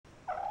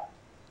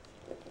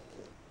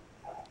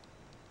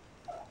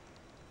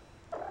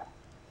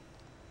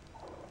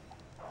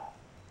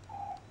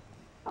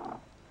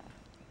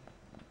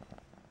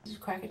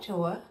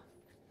Krakatoa.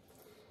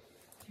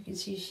 You can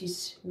see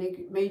she's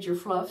major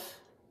fluff.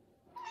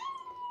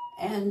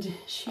 And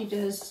she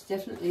does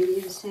definitely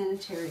need a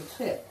sanitary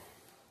clip.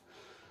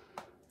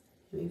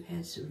 We've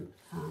had some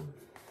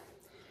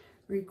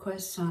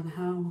requests on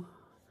how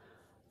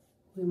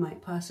we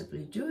might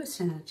possibly do a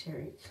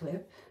sanitary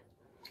clip.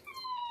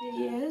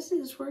 Yes,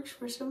 this works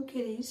for some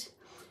kitties.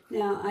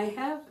 Now, I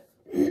have,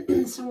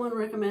 someone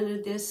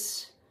recommended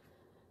these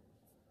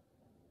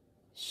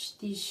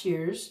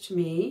shears to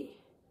me.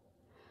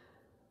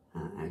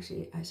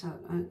 Actually, I saw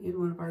it in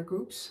one of our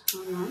groups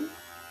online.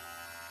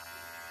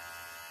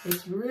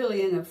 It's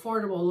really an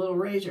affordable little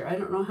razor. I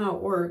don't know how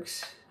it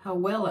works, how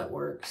well it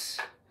works.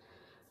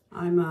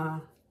 I'm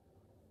a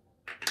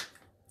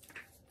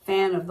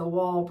fan of the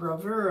WAHL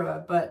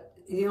Bravura, but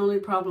the only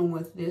problem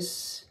with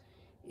this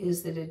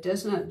is that it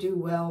does not do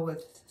well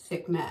with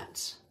thick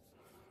mats.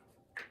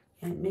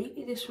 And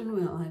maybe this one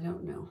will, I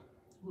don't know.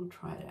 We'll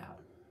try it out.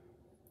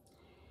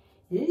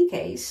 In any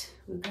case,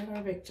 we've got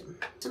our victim.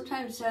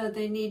 Sometimes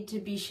they need to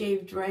be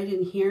shaved right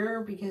in here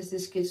because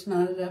this gets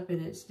knotted up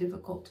and it's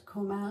difficult to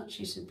comb out.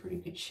 She's in pretty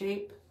good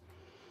shape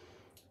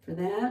for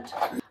that.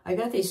 I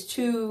got these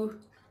two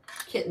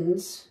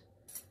kittens,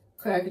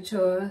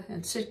 Krakatoa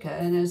and Sitka,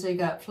 and as they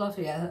got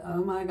fluffy,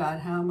 oh my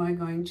God, how am I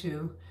going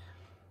to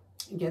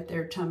get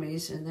their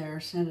tummies and their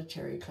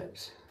sanitary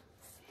clips?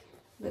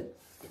 But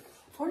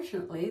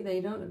fortunately,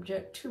 they don't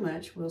object too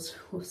much. We'll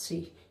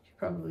see. She'll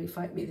probably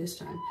fight me this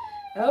time.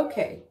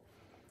 Okay,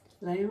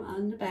 lay him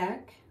on the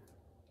back,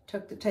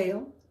 tuck the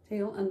tail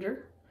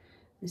under,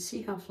 and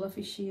see how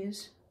fluffy she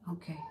is.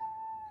 Okay,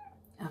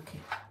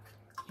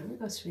 here we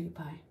go, sweetie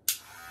pie.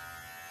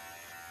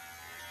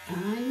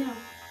 I know.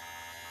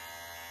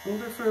 Hold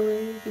her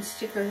firmly.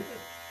 You can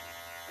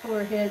pull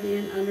her head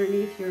in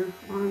underneath your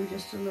arm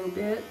just a little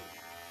bit.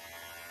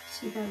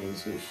 See how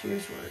these new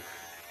shears work.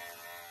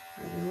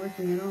 Are they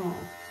working at all?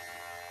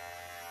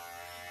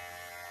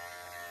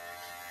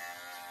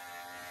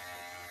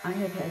 I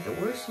have had the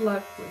worst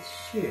luck with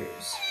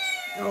shears.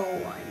 Oh,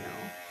 I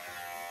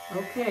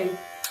know. Okay,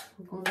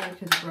 we're going back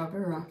to the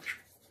Bravura.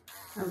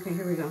 Okay,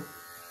 here we go.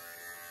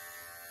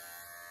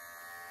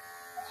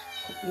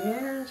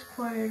 Yeah, it's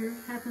quieter.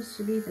 Happens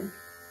to be the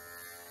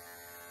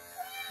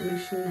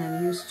machine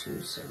I'm used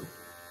to, so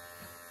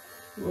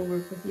we'll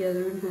work with the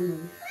other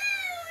one.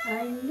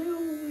 I know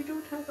we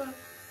don't have a...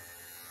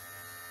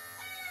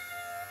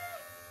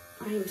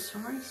 I'm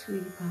sorry,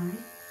 sweetie pie.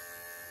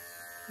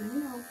 I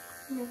know.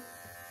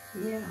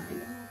 Yeah, I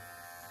know.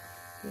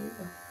 There you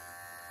go.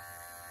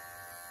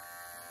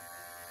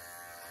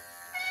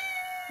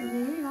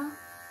 Yeah.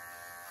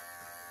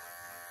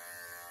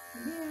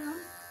 Yeah,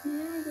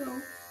 there we go.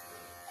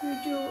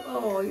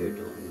 You're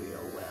doing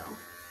real well.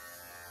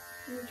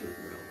 You're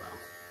doing real well.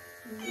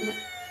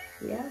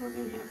 Yeah, we're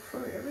going to have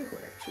fur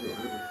everywhere, too,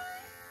 aren't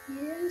we?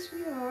 Yes,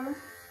 we are.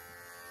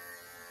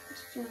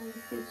 Just get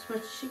as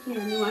much as you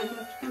can. You might have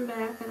to come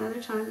back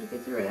another time to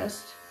get the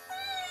rest.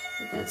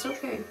 But that's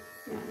okay.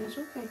 Yeah, that's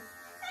okay.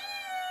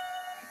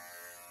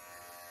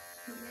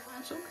 Yeah,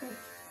 that's okay.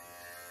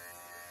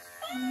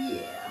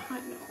 Yeah, I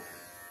know.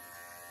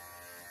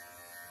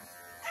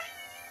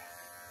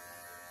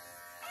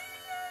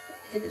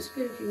 And it's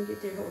good if you can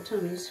get their whole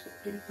tummies,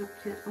 but you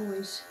can't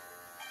always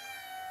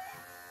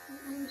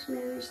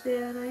manage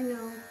that. I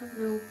know.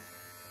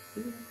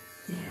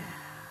 Yeah.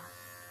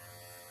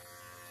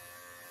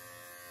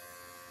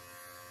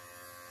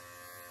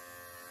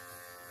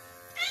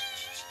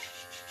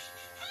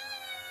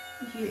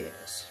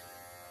 Yes.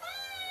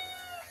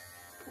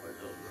 Poor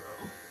little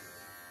girl.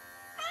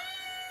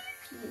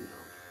 You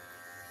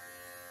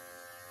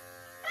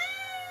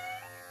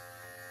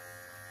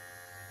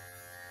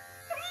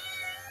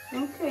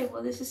know. Okay,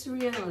 well, this is the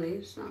reality.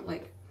 It's not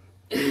like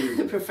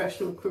the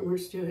professional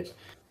groomers do it.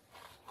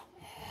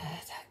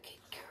 That's a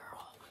good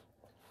girl.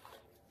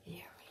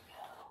 Here we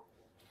go.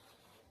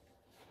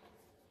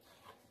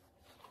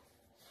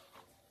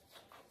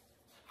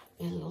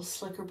 And a little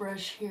slicker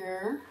brush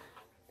here.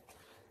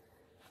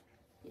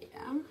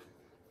 Yeah.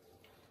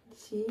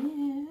 See,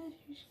 yeah,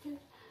 she's got a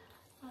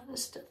lot of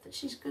stuff that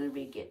she's going to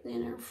be getting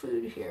in her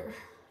food here.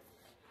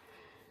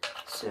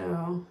 So,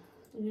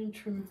 I'm going to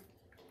trim.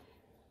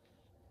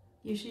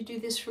 Usually do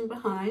this from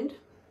behind,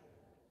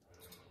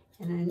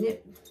 and I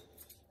nip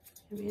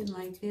them in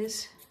like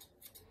this.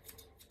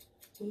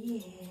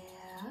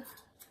 Yeah.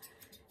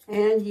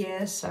 And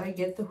yes, I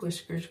get the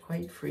whiskers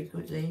quite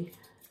frequently.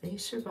 They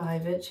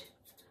survive it.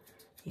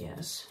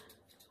 Yes,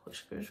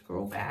 whiskers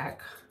grow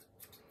back.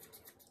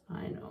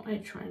 I know, I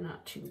try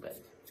not to,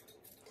 but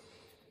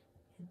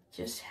it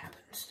just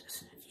happens,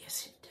 doesn't it?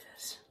 Yes, it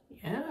does.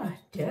 Yeah,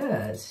 it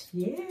does.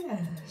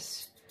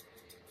 Yes.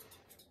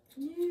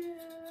 Yeah.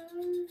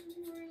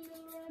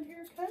 Round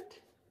haircut.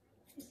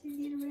 Is it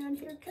need a round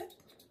haircut?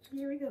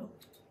 Here we go.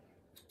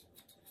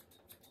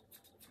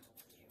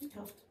 Here we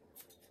go.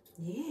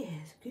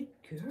 Yes, good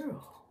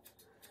girl.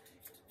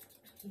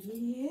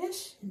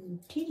 Yes,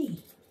 and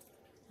titty.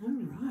 All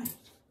right.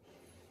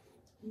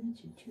 That's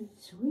a cute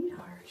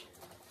sweetheart.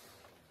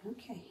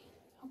 Okay,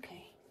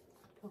 okay.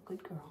 Oh,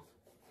 good girl.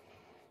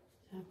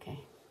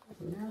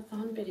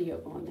 on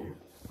video on there.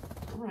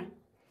 All right.